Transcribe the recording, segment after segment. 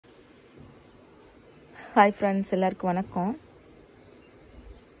Hi friends, எல்லாருக்கும் வணக்கம்.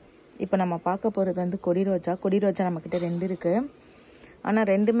 இப்போ நம்ம பார்க்க போகிறது வந்து கொடி ரோஜா. கொடி ரோஜா நம்மக்கிட்ட 2 இருக்குது. ஆனால்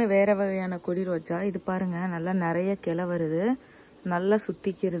ரெண்டுமே வேறு வகையான கொடி ரோஜா. இது பாருங்கள், நல்லா நிறைய கிளை வருது, நல்லா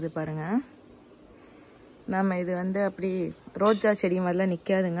சுற்றிக்கிறது பாருங்கள். நம்ம இது வந்து அப்படி ரோஜா செடி மாதிரிலாம்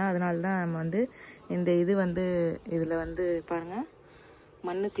நிற்காதுங்க. அதனால தான் நம்ம வந்து இந்த இது வந்து இதில் வந்து பாருங்கள்,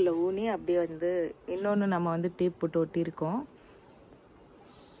 மண்ணுக்குள்ளே ஊனி அப்படியே வந்து இன்னொன்று நம்ம வந்து டேப் போட்டு ஒட்டியிருக்கோம்.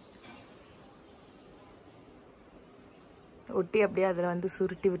 ஒட்டி அப்படியே அதில் வந்து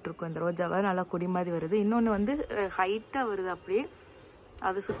சுருட்டி விட்டுருக்கோம். இந்த ரோஜாவை நல்லா கொடி மாதிரி வருது. இன்னொன்று வந்து ஹைட்டாக வருது, அப்படியே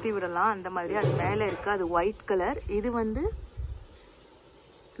அதை சுற்றி விடலாம் அந்த மாதிரி. அது மேலே இருக்குது, அது ஒயிட் கலர். இது வந்து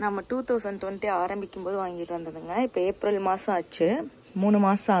நம்ம 2020 ஆரம்பிக்கும் போது வாங்கிட்டு வந்ததுங்க. இப்போ ஏப்ரல் மாதம் ஆச்சு, 3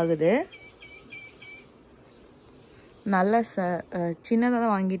 மாதம் ஆகுது. நல்லா சின்னதாக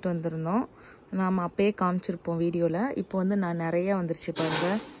தான் வாங்கிட்டு வந்திருந்தோம். நாம் அப்பயே காமிச்சிருப்போம் வீடியோவில். இப்போ வந்து நான் நிறையா வந்துருச்சு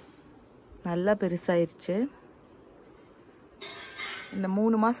பாருங்க, நல்லா பெருசாயிருச்சு. இந்த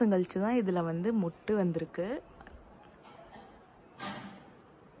 3 மாதம் கழிச்சு தான் இதில் வந்து மொட்டு வந்திருக்கு.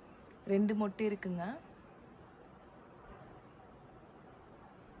 2 மொட்டு இருக்குங்க.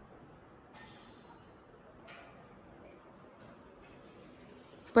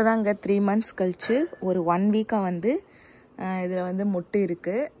 இப்போதாங்க 3 மந்த்ஸ் கழிச்சு ஒரு 1 வீக்காக வந்து இதில் வந்து மொட்டு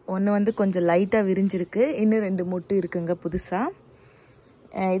இருக்குது. ஒன்று வந்து கொஞ்சம் லைட்டாக விரிஞ்சிருக்கு, இன்னும் 2 மொட்டு இருக்குங்க புதுசாக.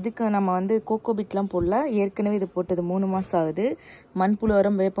 இதுக்கு நம்ம வந்து கோகோபிட்லாம் போடல, ஏற்கனவே இது போட்டது 3 மாதம் ஆகுது. மண்புழு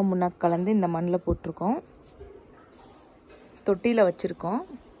உரம், வேப்ப முன்னாக்கு கலந்து இந்த மண்ணில் போட்டிருக்கோம், தொட்டியில் வச்சுருக்கோம்.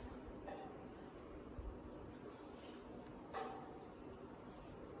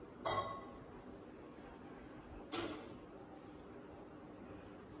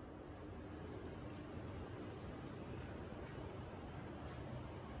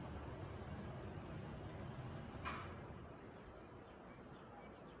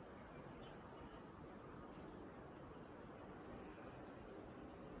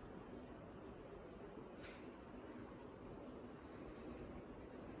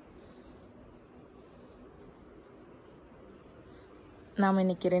 நாம்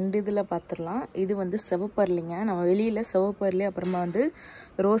இன்றைக்கி 2 இதில் பார்த்துடலாம். இது வந்து சிவப்பு அரளிங்க. நம்ம வெளியில் சிவப்பு அரளி, அப்புறமா வந்து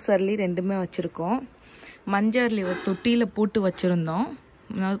ரோஸ் அரளி ரெண்டுமே வச்சுருக்கோம். மஞ்சள் அரளி ஒரு தொட்டியில் போட்டு வச்சுருந்தோம்.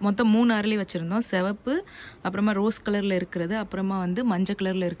 மொத்தம் 3 அரளி வச்சுருந்தோம். சிவப்பு, அப்புறமா ரோஸ் கலரில் இருக்கிறது, அப்புறமா வந்து மஞ்சள்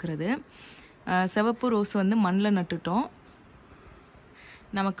கலரில் இருக்கிறது. சிவப்பு ரோஸ் வந்து மண்ணில் நட்டுட்டோம்.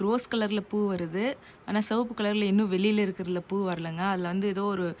 நமக்கு ரோஸ் கலரில் பூ வருது, ஆனால் சிவப்பு கலரில் இன்னும் வெளியில் இருக்கிறதுல பூ வரலைங்க. அதில் வந்து ஏதோ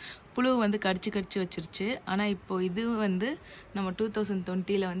ஒரு புழு வந்து கடிச்சு வச்சிருச்சு. ஆனால் இப்போது இது வந்து நம்ம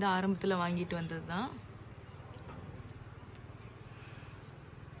 2020 வந்து ஆரம்பத்தில் வாங்கிட்டு வந்தது தான்.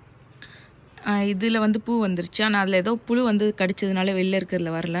 இதில் வந்து பூ வந்துருச்சு, ஆனால் அதில் ஏதோ புழு வந்து கடிச்சதுனால வெளியில்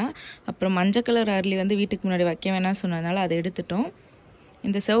இருக்கிறதுல வரல. அப்புறம் மஞ்சள் கலர் அரளி வந்து வீட்டுக்கு முன்னாடி வைக்க வேணாம்னு சொன்னதுனால அதை எடுத்துட்டோம்.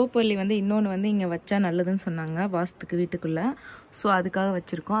 இந்த சிவப்பு அரளி வந்து இன்னொன்று வந்து இங்கே வச்சா நல்லதுன்னு சொன்னாங்க வாஸ்துக்கு வீட்டுக்குள்ளே. ஸோ அதுக்காக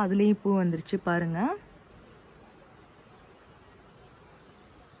வச்சுருக்கோம். அதுலேயும் பூ வந்துருச்சு பாருங்கள்.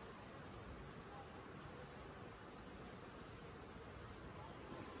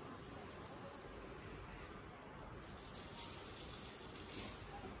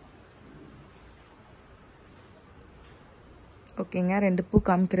 ஓகேங்க, 2 பூ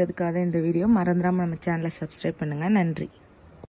காமிக்கிறதுக்காக இந்த வீடியோ. மறந்துடாமல் நம்ம சேனலை சப்ஸ்கிரைப் பண்ணுங்கள். நன்றி.